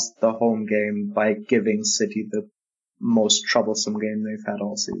lost the home game by giving City the most troublesome game they've had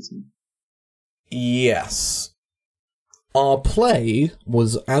all season. Yes. Our play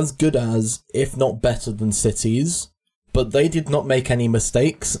was as good as, if not better than City's, but they did not make any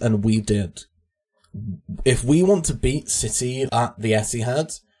mistakes, and we did. If we want to beat City at the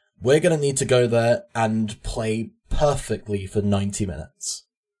Etihad, we're going to need to go there and play perfectly for 90 minutes.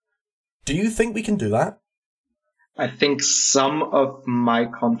 Do you think we can do that? I think some of my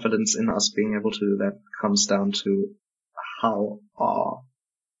confidence in us being able to do that comes down to how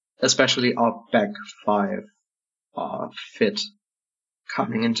especially our back 5 are fit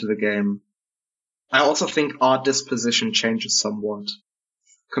coming into the game. I also think our disposition changes somewhat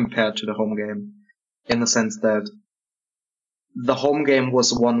compared to the home game, in the sense that the home game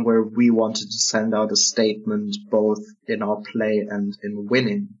was one where we wanted to send out a statement both in our play and in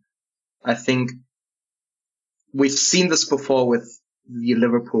winning. I think we've seen this before with the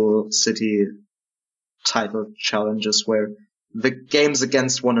Liverpool City title challenges, where the games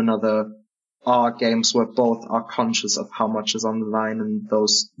against one another are games where both are conscious of how much is on the line, and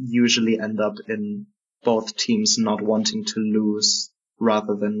those usually end up in both teams not wanting to lose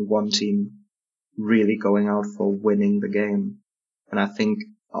rather than one team really going out for winning the game. And I think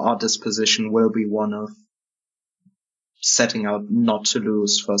our disposition will be one of setting out not to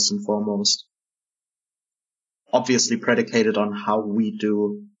lose first and foremost. Obviously predicated on how we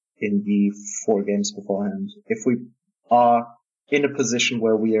do in the 4 games beforehand. If we are in a position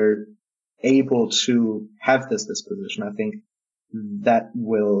where we are able to have this disposition, I think that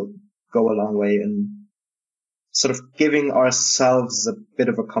will go a long way in sort of giving ourselves a bit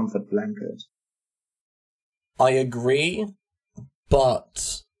of a comfort blanket. I agree,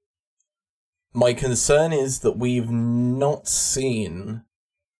 but my concern is that we've not seen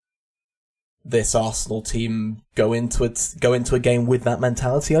this Arsenal team go into a game with that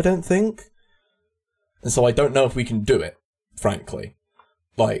mentality, I don't think. And so I don't know if we can do it, frankly.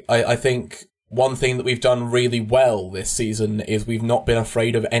 Like, I think one thing that we've done really well this season is we've not been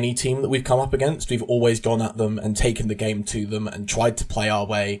afraid of any team that we've come up against. We've always gone at them and taken the game to them and tried to play our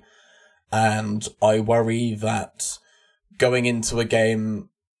way. And I worry that going into a game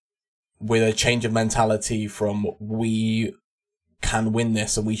with a change of mentality from we can win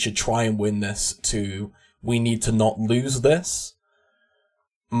this and we should try and win this to we need to not lose this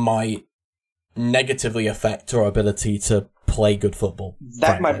might negatively affect our ability to play good football. That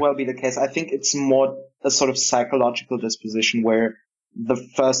frankly. might well be the case. I think it's more a sort of psychological disposition where the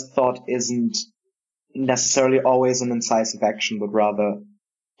first thought isn't necessarily always an incisive action, but rather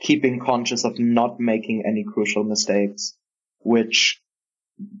keeping conscious of not making any crucial mistakes, which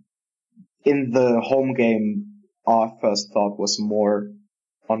in the home game, our first thought was more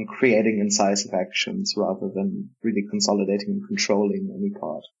on creating incisive actions rather than really consolidating and controlling any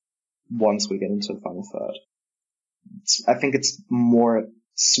part once we get into the final third. I think it's more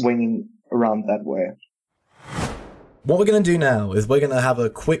swinging around that way. What we're going to do now is we're going to have a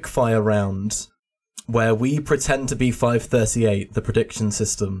quick fire round where we pretend to be 538, the prediction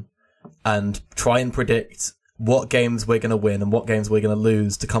system, and try and predict what games we're going to win and what games we're going to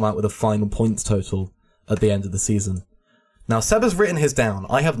lose to come out with a final points total at the end of the season. Now, Seb has written his down.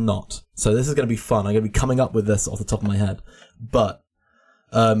 I have not. So this is going to be fun. I'm going to be coming up with this off the top of my head. But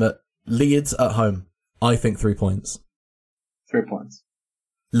Leeds at home, I think 3 points. 3 points.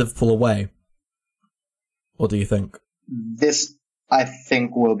 Liverpool away. What do you think? This, I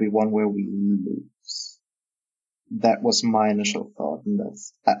think, will be one where we lose. That was my initial thought, and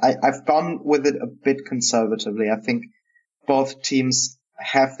I've gone with it a bit conservatively. I think both teams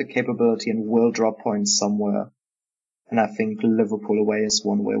have the capability and will drop points somewhere. And I think Liverpool away is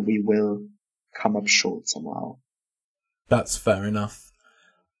one where we will come up short somehow. That's fair enough.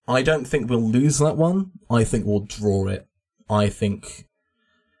 I don't think we'll lose that one. I think we'll draw it. I think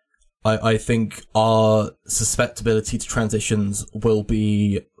our susceptibility to transitions will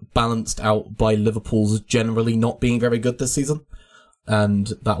be balanced out by Liverpool's generally not being very good this season. And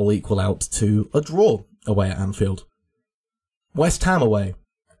that will equal out to a draw away at Anfield. West Ham away.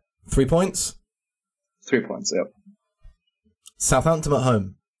 3 points? 3 points, yep. Southampton at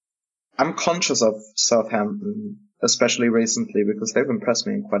home. I'm conscious of Southampton, especially recently, because they've impressed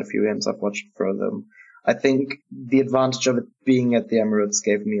me in quite a few games I've watched for them. I think the advantage of it being at the Emirates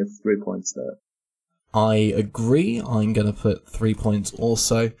gave me 3 points there. I agree. I'm going to put 3 points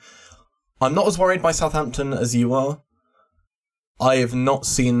also. I'm not as worried by Southampton as you are. I have not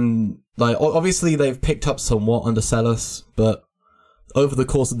seen... obviously, they've picked up somewhat under Sellis, but over the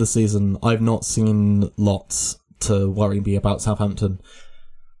course of the season, I've not seen lots to worry me about Southampton.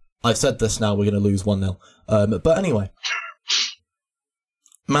 I've said this now, we're going to lose 1-0. But anyway.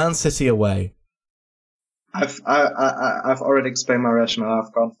 Man City away. I've already explained my rationale.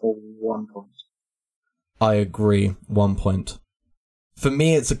 I've gone for 1 point. I agree, 1 point. For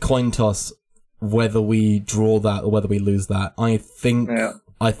me, it's a coin toss whether we draw that or whether we lose that. I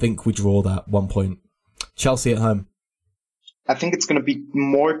think we draw that 1 point. Chelsea at home. I think it's going to be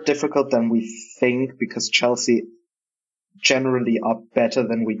more difficult than we think because Chelsea generally are better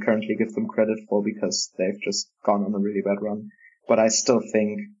than we currently give them credit for because they've just gone on a really bad run. But I still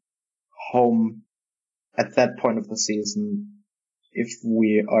think home at that point of the season, if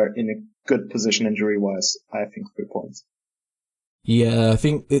we are in a good position injury-wise, I think 3 points. Yeah, I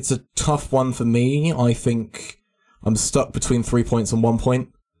think it's a tough one for me. I think I'm stuck between 3 points and 1 point.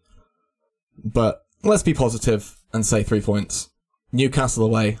 But let's be positive and say 3 points. Newcastle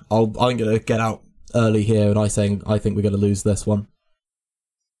away. I'm going to get out early here and I think we're going to lose this one.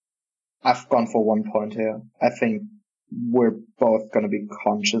 I've gone for 1 point here. I think we're both going to be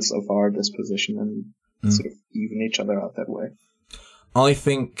conscious of our disposition and sort of even each other out that way. I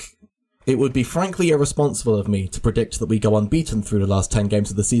think it would be frankly irresponsible of me to predict that we go unbeaten through the last 10 games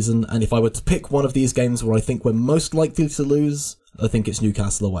of the season, and if I were to pick one of these games where I think we're most likely to lose, I think it's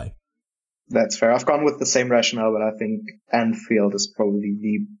Newcastle away. That's fair. I've gone with the same rationale, but I think Anfield is probably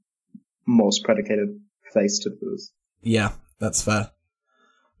the most predicated place to lose. Yeah, that's fair.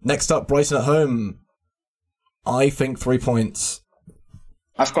 Next up, Brighton at home. I think 3 points.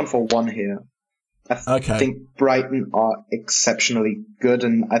 I've gone for 1 here. I think Brighton are exceptionally good,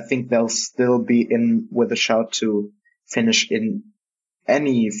 and I think they'll still be in with a shout to finish in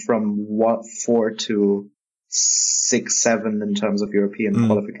any from 4 to 6, 7 in terms of European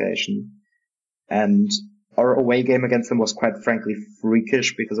qualification. And our away game against them was quite frankly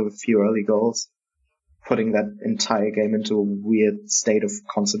freakish because of a few early goals, putting that entire game into a weird state of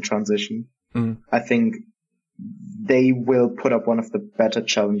constant transition. I think they will put up one of the better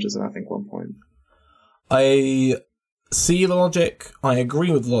challenges, and I think 1 point. I see the logic, I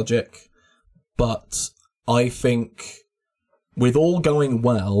agree with logic, but I think with all going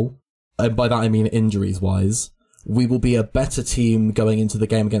well, and by that I mean injuries-wise, we will be a better team going into the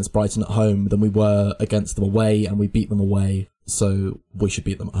game against Brighton at home than we were against them away, and we beat them away, so we should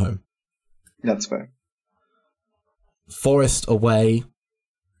beat them at home. That's fair. Forest away.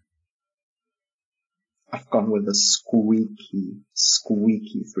 I've gone with a squeaky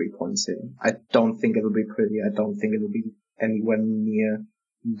 3 points here. I don't think it'll be pretty. I don't think it'll be anywhere near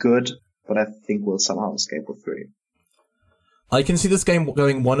good, but I think we'll somehow escape with 3. I can see this game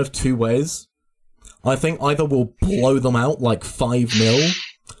going one of 2 ways. I think either we'll blow them out like 5-0,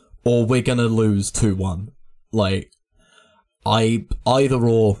 or we're gonna lose 2-1. Like, either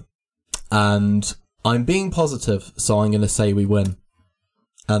or, and I'm being positive, so I'm gonna say we win.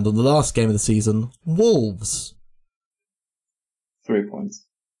 And on the last game of the season, Wolves. 3 points.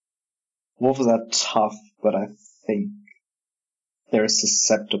 Wolves are tough, but I think they're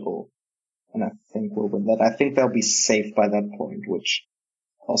susceptible, and I think we'll win that. I think they'll be safe by that point, which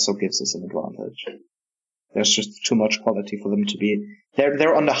also gives us an advantage. There's just too much quality for them to be.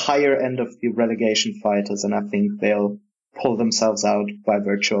 They're on the higher end of the relegation fighters, and I think they'll pull themselves out by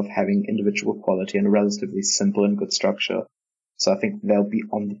virtue of having individual quality and a relatively simple and good structure. So I think they'll be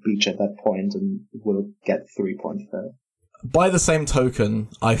on the beach at that point, and we'll get 3 points there. By the same token,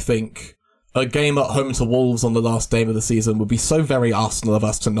 I think a game at home to Wolves on the last game of the season would be so very Arsenal of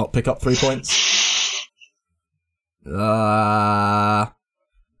us to not pick up 3 points.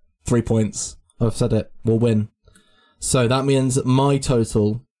 3 points. I've said it. We'll win. So that means my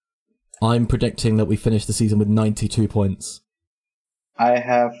total, I'm predicting that we finish the season with 92 points. I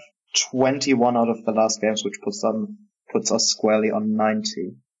have 21 out of the last games, which puts us squarely on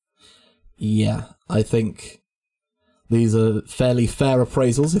 90. Yeah, I think these are fairly fair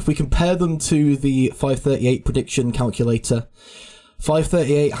appraisals. If we compare them to the 538 prediction calculator,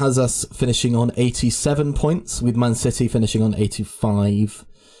 538 has us finishing on 87 points, with Man City finishing on 85.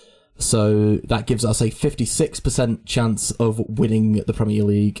 So that gives us a 56% chance of winning the Premier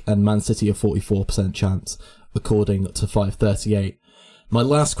League, and Man City a 44% chance, according to 538. My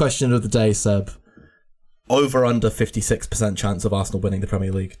last question of the day, Seb. Over under 56% chance of Arsenal winning the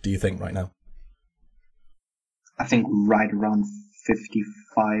Premier League, do you think, right now? I think right around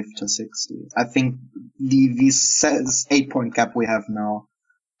 55 to 60. I think the 8 point gap we have now,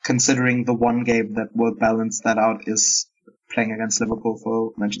 considering the one game that will balance that out is playing against Liverpool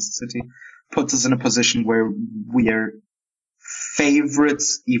for Manchester City, puts us in a position where we are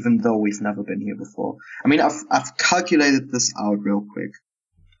favourites, even though we've never been here before. I mean, I've calculated this out real quick.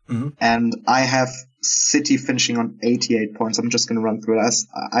 And I have City finishing on 88 points. I'm just going to run through it.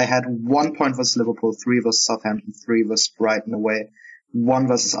 I had 1 point versus Liverpool, 3 versus Southampton, 3 versus Brighton away, 1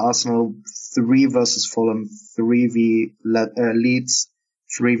 versus Arsenal, 3 versus Fulham, 3 v Leeds,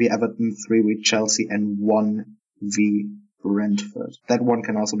 3 v Everton, 3 v Chelsea, and 1 v Brentford. That one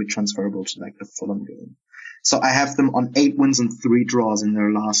can also be transferable to like the Fulham game. So I have them on 8 wins and 3 draws in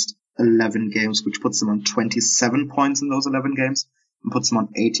their last 11 games, which puts them on 27 points in those 11 games. And puts them on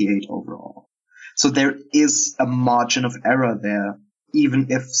 88 overall. So there is a margin of error there,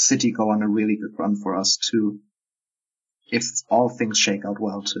 even if City go on a really good run for us to, if all things shake out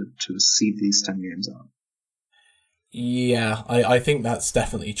well, to see these 10 games out. Yeah, I think that's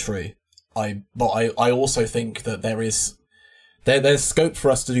definitely true. But I also think that there's scope for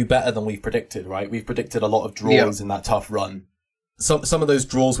us to do better than we've predicted, right? We've predicted a lot of draws in that tough run. Some of those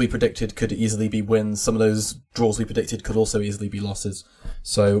draws we predicted could easily be wins. Some of those draws we predicted could also easily be losses.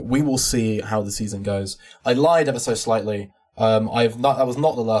 So we will see how the season goes. I lied ever so slightly. That was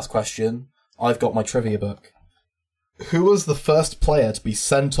not the last question. I've got my trivia book. Who was the first player to be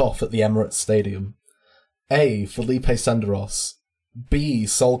sent off at the Emirates Stadium? A. Felipe Senderos, B.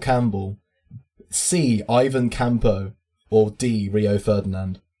 Sol Campbell, C. Ivan Campo, or D. Rio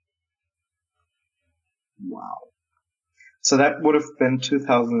Ferdinand? Wow. So that would have been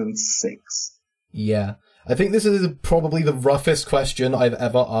 2006. Yeah. I think this is probably the roughest question I've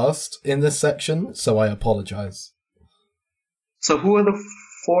ever asked in this section, so I apologise. So who are the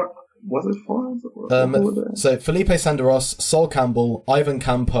four? Was it four? So Felipe Senderos, Sol Campbell, Ivan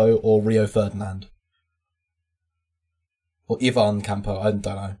Campo, or Rio Ferdinand? Or Ivan Campo, I don't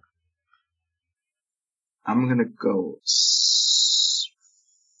know. I'm gonna go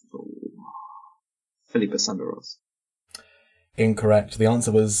Felipe Senderos. Incorrect. The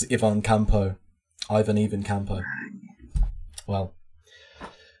answer was Ivan Campo. Ivan Campo. Well,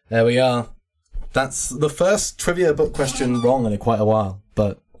 there we are. That's the first trivia book question wrong in quite a while,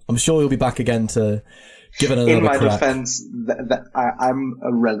 but I'm sure you'll be back again to give it another crack. In my defense, I'm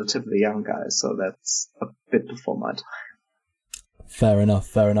a relatively young guy, so that's a bit before my time. Fair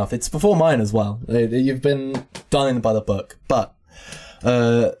enough. It's before mine as well. You've been done by the book. But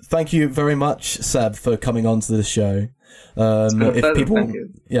thank you very much, Seb, for coming on to the show. If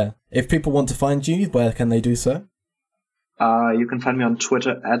people want to find you, where can they do so? You can find me on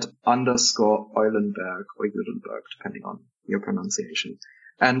Twitter at _Eulenberg or Eulenberg, depending on your pronunciation.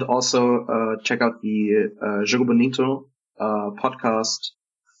 And also check out the Jogo Bonito podcast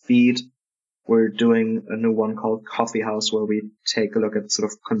feed. We're doing a new one called Coffee House, where we take a look at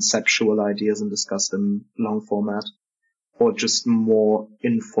sort of conceptual ideas and discuss them long format, or just more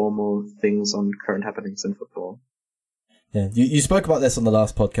informal things on current happenings in football. Yeah, you spoke about this on the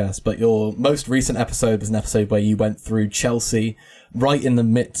last podcast, but your most recent episode was an episode where you went through Chelsea right in the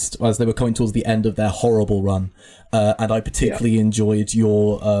midst, as they were coming towards the end of their horrible run. And I particularly enjoyed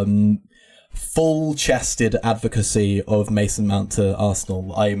your full-chested advocacy of Mason Mount to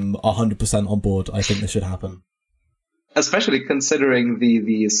Arsenal. I'm 100% on board. I think this should happen. Especially considering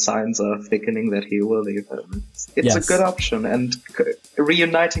the signs are thickening that he will leave him. It's a good option, and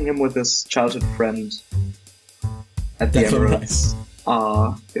reuniting him with his childhood friend at the Emirates,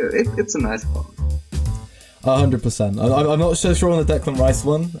 it's a nice one. 100%. I'm not so sure on the Declan Rice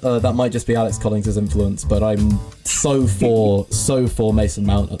one. That might just be Alex Collins' influence, but I'm so for Mason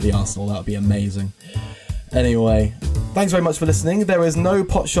Mount at the Arsenal. That would be amazing. Anyway, thanks very much for listening. There is no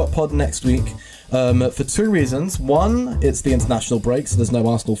Potshot Pod next week for two reasons. One, it's the international break, so there's no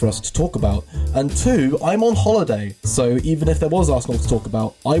Arsenal for us to talk about. And two, I'm on holiday, so even if there was Arsenal to talk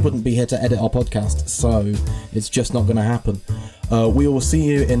about, I wouldn't be here to edit our podcast, so it's just not going to happen. We will see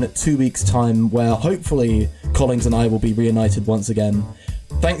you in 2 weeks' time, where hopefully Collins and I will be reunited once again.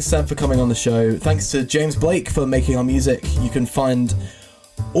 Thanks, Seb, for coming on the show. Thanks to James Blake for making our music. You can find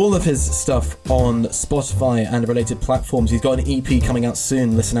all of his stuff on Spotify and related platforms. He's got an EP coming out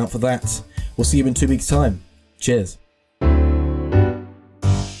soon. Listen out for that. We'll see you in 2 weeks' time. Cheers.